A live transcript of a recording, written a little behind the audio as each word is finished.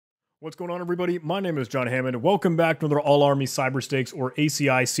What's going on, everybody? My name is John Hammond. Welcome back to another All-Army Cyberstakes or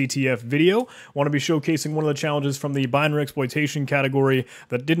ACI CTF video. I want to be showcasing one of the challenges from the binary exploitation category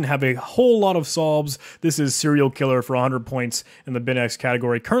that didn't have a whole lot of solves. This is Serial Killer for 100 points in the BinX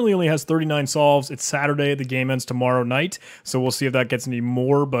category. Currently only has 39 solves. It's Saturday. The game ends tomorrow night, so we'll see if that gets any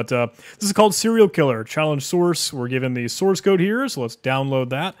more. But this is called Serial Killer. Challenge source. We're given the source code here, so let's download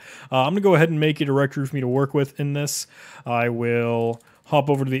that. I'm going to go ahead and make a directory for me to work with in this. I will hop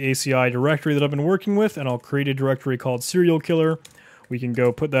over to the ACI directory that I've been working with, and I'll create a directory called Serial Killer. We can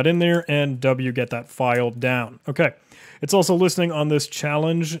go put that in there and get that file down. Okay, it's also listening on this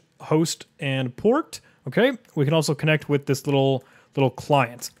challenge host and port. Okay, we can also connect with this little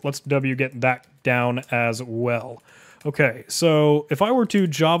client. Let's get that down as well. Okay, so if I were to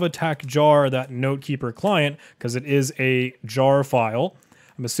java tac jar that notekeeper client, because it is a jar file,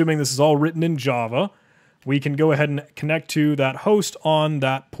 I'm assuming this is all written in Java, we can go ahead and connect to that host on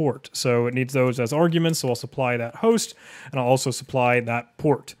that port. So it needs those as arguments, so I'll supply that host, and I'll also supply that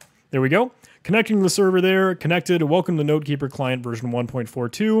port. There we go. Connecting to the server there, connected. Welcome to Notekeeper Client version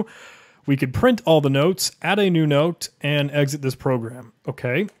 1.42. We could print all the notes, add a new note, and exit this program.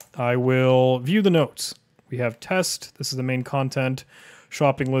 Okay, I will view the notes. We have test, this is the main content,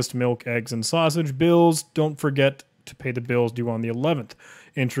 shopping list, milk, eggs, and sausage. Bills, don't forget to pay the bills due on the 11th.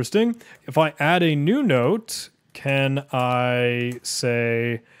 Interesting. If I add a new note, can I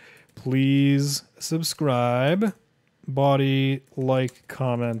say, please subscribe, body, like,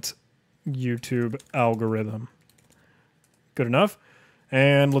 comment, YouTube algorithm? Good enough.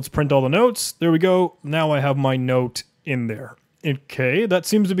 And let's print all the notes. There we go. Now I have my note in there. Okay, that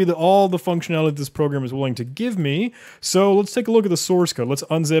seems to be all the functionality this program is willing to give me. So let's take a look at the source code. Let's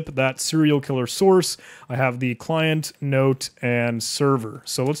unzip that serial killer source. I have the client, note, and server.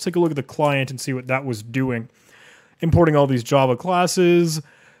 So let's take a look at the client and see what that was doing. Importing all these Java classes,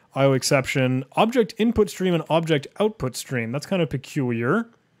 IO exception, object input stream, and object output stream. That's kind of peculiar.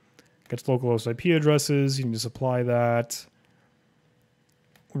 Gets localhost IP addresses. You need to supply that.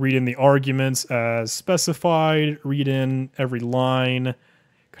 Read in the arguments as specified, read in every line,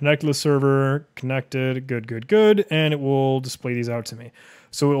 connect to the server, connected, good, and it will display these out to me.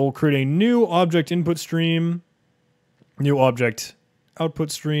 So it will create a new object input stream, new object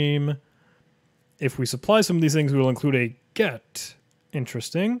output stream. If we supply some of these things, we will include a get.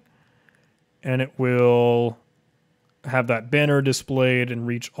 Interesting. And it will have that banner displayed and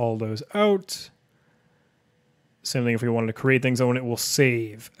reach all those out. Same thing if we wanted to create things on it, will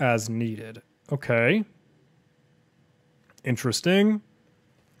save as needed. Okay. Interesting.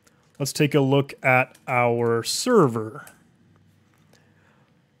 Let's take a look at our server.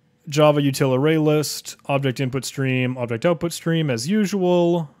 Java util array list, object input stream, object output stream as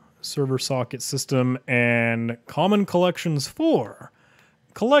usual, server socket system, and common collections for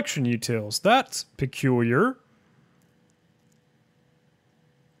collection utils. That's peculiar.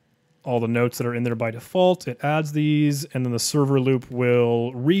 All the notes that are in there by default, it adds these, and then the server loop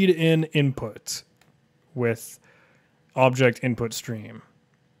will read in input with object input stream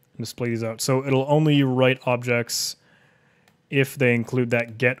and display these out. So it'll only write objects if they include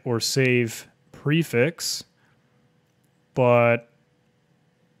that get or save prefix, but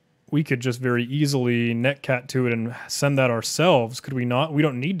we could just very easily netcat to it and send that ourselves, could we not? We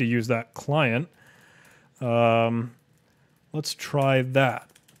don't need to use that client. Let's try that.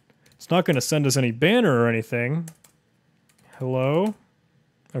 It's not going to send us any banner or anything. Hello?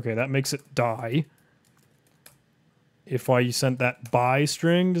 Okay, that makes it die. If I sent that by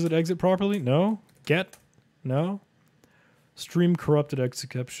string, does it exit properly? No? Get? No? Stream corrupted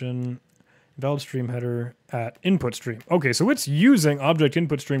exception. Invalid stream header at input stream. Okay, so it's using object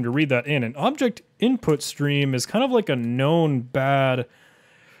input stream to read that in. And object input stream is kind of like a known bad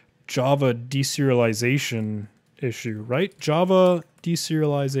Java deserialization issue, right? Java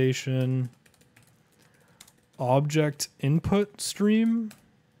deserialization object input stream.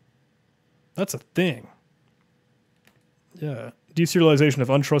 That's a thing. Yeah. Deserialization of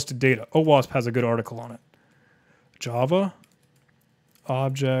untrusted data. OWASP has a good article on it. Java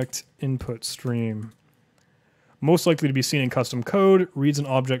object input stream. Most likely to be seen in custom code. Reads an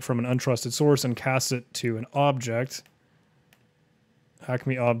object from an untrusted source and casts it to an object.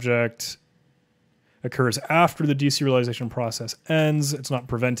 Acme object occurs after the deserialization process ends. It's not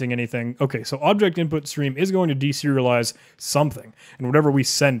preventing anything. Okay, so object input stream is going to deserialize something, and whatever we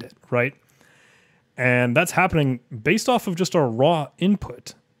send it, right? And that's happening based off of just our raw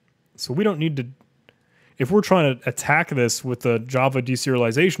input. So we don't need to, if we're trying to attack this with the Java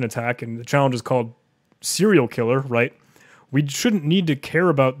deserialization attack, and the challenge is called Serial Killer, right? We shouldn't need to care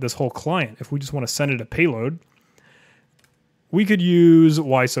about this whole client. If we just want to send it a payload, we could use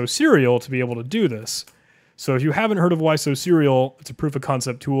Ysoserial to be able to do this. So if you haven't heard of Ysoserial, it's a proof of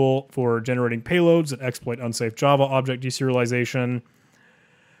concept tool for generating payloads that exploit unsafe Java object deserialization.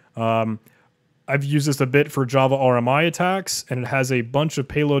 I've used this a bit for Java RMI attacks, and it has a bunch of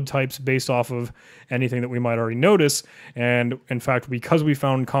payload types based off of anything that we might already notice. And in fact, because we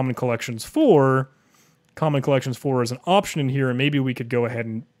found Common Collections 4 is an option in here, and maybe we could go ahead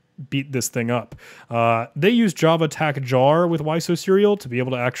and beat this thing up. They use Java attack jar with Ysoserial to be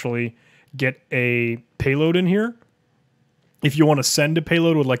able to actually get a payload in here. If you want to send a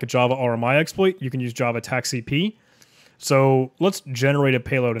payload with like a Java RMI exploit, you can use Java attack CP. So let's generate a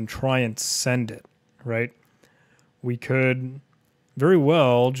payload and try and send it, right? We could very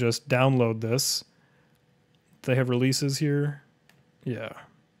well just download this. They have releases here. Yeah.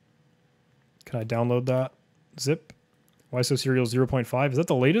 Can I download that? Zip. Ysoserial 0.5. Is that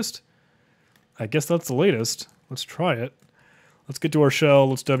the latest? I guess that's the latest. Let's try it. Let's get to our shell.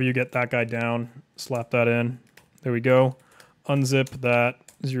 Let's wget that guy down. Slap that in. There we go. Unzip that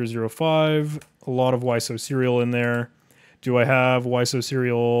 0.05. A lot of Ysoserial in there. Do I have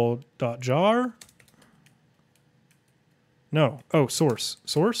ysoserial.jar? No. Oh, source.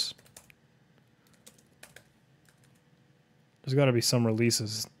 Source? There's got to be some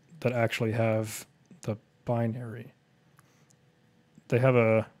releases that actually have the binary. They have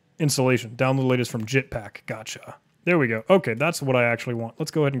a installation. Download the latest from Jitpack. Gotcha. There we go. Okay, that's what I actually want. Let's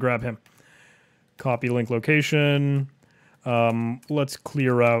go ahead and grab him. Copy link location. Let's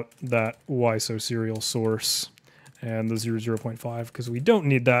clear out that Ysoserial source and the 0.5 because we don't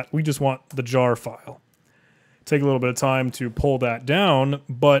need that. We just want the jar file. Take a little bit of time to pull that down,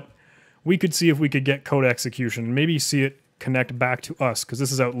 but we could see if we could get code execution, maybe see it connect back to us because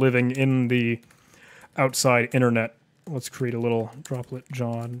this is out living in the outside internet. Let's create a little droplet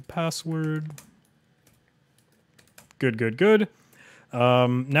John password. Good, good, good.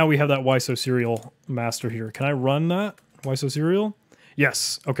 Now we have that Ysoserial master here. Can I run that Ysoserial?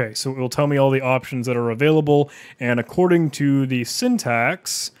 Yes. Okay, so it will tell me all the options that are available, and according to the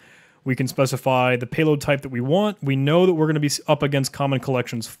syntax, we can specify the payload type that we want. We know that we're going to be up against Common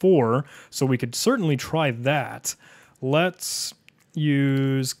Collections 4, so we could certainly try that. Let's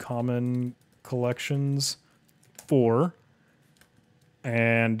use Common Collections 4,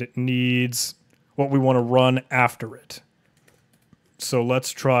 and it needs what we want to run after it. So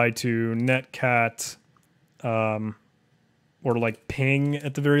let's try to netcat, or like ping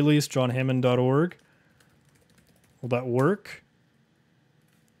at the very least, johnhammond.org. Will that work?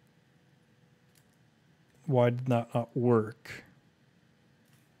 Why did that not work?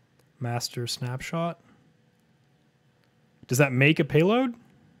 Master snapshot. Does that make a payload?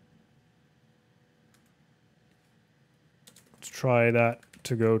 Let's try that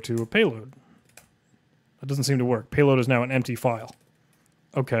to go to a payload. That doesn't seem to work. Payload is now an empty file.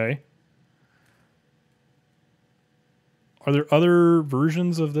 Okay. Are there other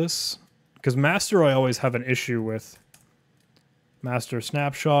versions of this? Because master I always have an issue with. Master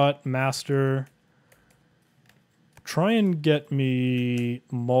snapshot, master. Try and get me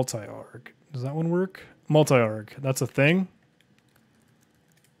multi-arg. Does that one work? Multi-arg, that's a thing.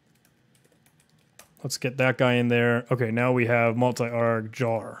 Let's get that guy in there. Okay, now we have multi-arg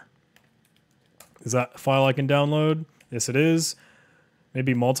jar. Is that a file I can download? Yes, it is.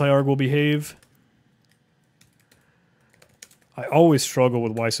 Maybe multi-arg will behave. I always struggle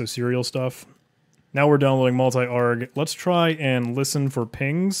with Ysoserial stuff. Now we're downloading multi-arg. Let's try and listen for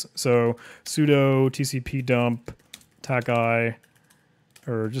pings. So sudo tcp dump taci,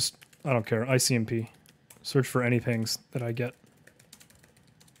 or just, I don't care, icmp. Search for any pings that I get.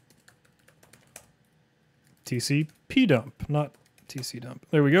 TCP dump, not TC dump.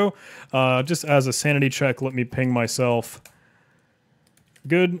 There we go. Just as a sanity check, let me ping myself.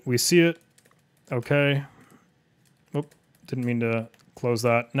 Good, we see it. Okay. Oh, didn't mean to close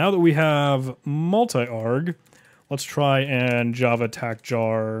that. Now that we have multi-arg, let's try and Java attack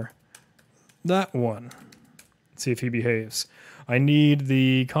jar that one. Let's see if he behaves. I need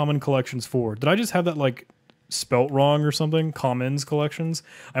the Common Collections 4. Did I just have that like spelt wrong or something? Commons Collections?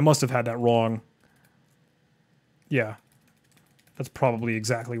 I must have had that wrong. Yeah. That's probably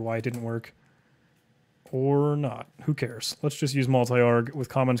exactly why it didn't work. Or not. Who cares? Let's just use multi-arg with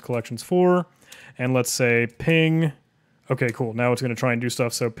Commons Collections 4. And let's say ping. Okay, cool. Now it's going to try and do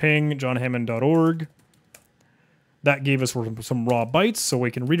stuff. So ping johnhammond.org. That gave us some raw bytes, so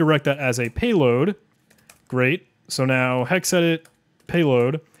we can redirect that as a payload. Great. So now hex edit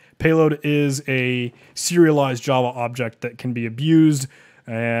payload. Payload is a serialized Java object that can be abused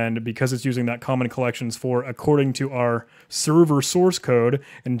And because it's using that common collections for according to our server source code,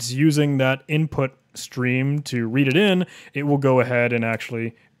 and it's using that input stream to read it in, it will go ahead and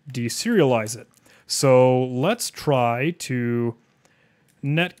actually deserialize it. So let's try to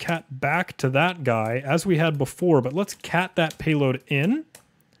netcat back to that guy as we had before, but let's cat that payload in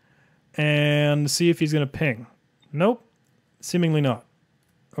and see if he's going to ping. Nope, seemingly not.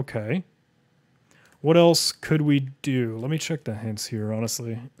 Okay. What else could we do? Let me check the hints here,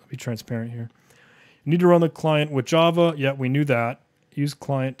 honestly. I'll be transparent here. You need to run the client with Java. Yeah, we knew that. Use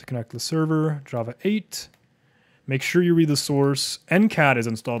client to connect to the server. Java 8. Make sure you read the source. ncat is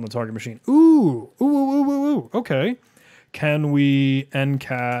installed on the target machine. Ooh. Okay. Can we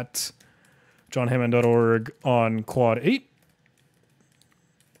ncat johnhammond.org on quad 8?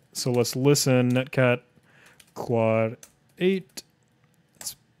 So let's listen, netcat quad 8.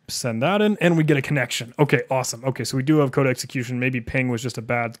 Let's send that in, and we get a connection. Okay, awesome. Okay, so we do have code execution. Maybe ping was just a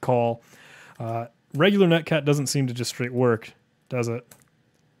bad call. Regular netcat doesn't seem to just straight work, does it?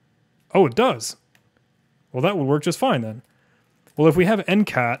 Oh, it does. Well, that would work just fine then. Well, if we have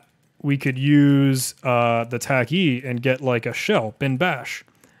ncat, we could use the tag E and get like a shell, bin bash.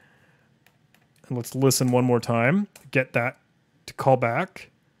 And let's listen one more time, get that to call back,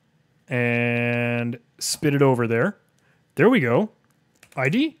 and spit it over there. There we go.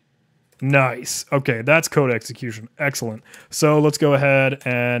 ID? Nice. Okay, that's code execution. Excellent. So let's go ahead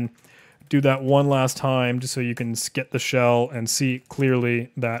and do that one last time just so you can get the shell and see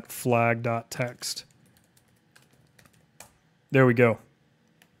clearly that flag.txt. There we go.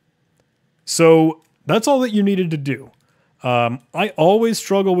 So that's all that you needed to do. I always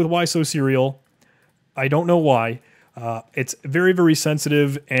struggle with Ysoserial. I don't know why. It's very, very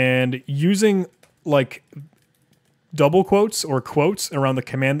sensitive, and using like double quotes or quotes around the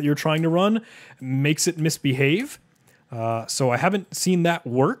command that you're trying to run makes it misbehave. So I haven't seen that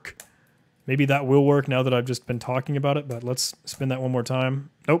work. Maybe that will work now that I've just been talking about it, but let's spin that one more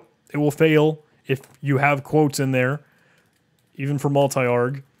time. Nope, it will fail if you have quotes in there, even for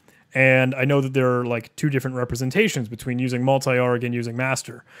multi-arg. And I know that there are like two different representations between using multi-arg and using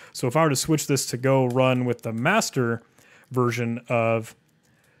master. So if I were to switch this to go run with the master version of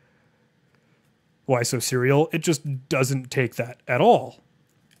Ysoserial, it just doesn't take that at all.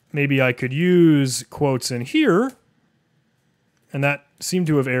 Maybe I could use quotes in here, and that seemed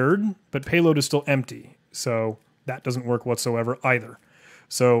to have errored, but payload is still empty. So that doesn't work whatsoever either.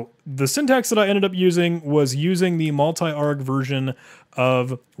 So the syntax that I ended up using was using the multi-arg version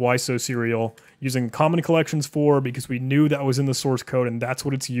of Ysoserial, using common collections for, because we knew that was in the source code and that's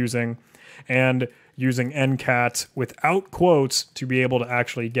what it's using, and using ncat without quotes to be able to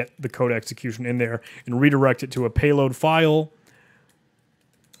actually get the code execution in there and redirect it to a payload file.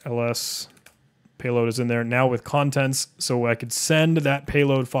 ls payload is in there now with contents, so I could send that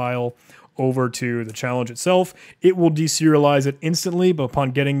payload file over to the challenge itself. It will deserialize it instantly, but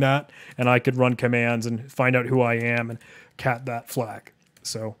upon getting that, and I could run commands and find out who I am and cat that flag.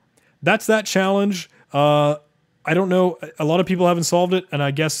 So that's that challenge. I don't know, a lot of people haven't solved it, and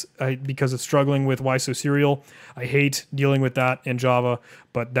I guess because it's struggling with Ysoserial, I hate dealing with that in Java,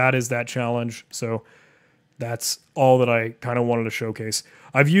 but that is that challenge. So that's all that I kind of wanted to showcase.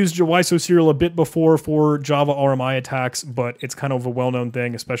 I've used Ysoserial a bit before for Java RMI attacks, but it's kind of a well-known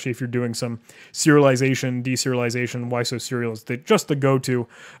thing, especially if you're doing some serialization, deserialization. Ysoserial is just the go-to,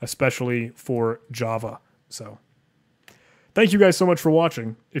 especially for Java. So thank you guys so much for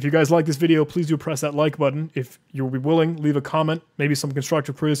watching. If you guys like this video, please do press that like button. If you'll be willing, leave a comment, maybe some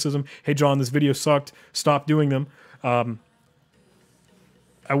constructive criticism. Hey, John, this video sucked. Stop doing them.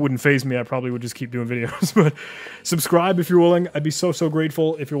 That wouldn't faze me. I probably would just keep doing videos. But subscribe if you're willing. I'd be so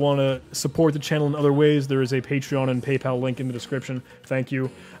grateful. If you want to support the channel in other ways, there is a Patreon and PayPal link in the description. Thank you.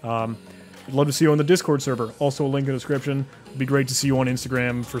 I'd love to see you on the Discord server. Also a link in the description. It'd be great to see you on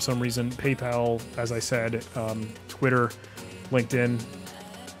Instagram for some reason. PayPal, as I said, Twitter, LinkedIn.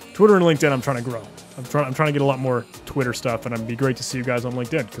 Twitter and LinkedIn I'm trying to grow. I'm trying to get a lot more Twitter stuff, and it'd be great to see you guys on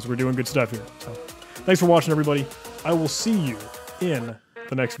LinkedIn because we're doing good stuff here. So thanks for watching, everybody. I will see you in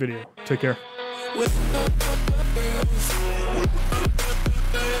the next video. Take care.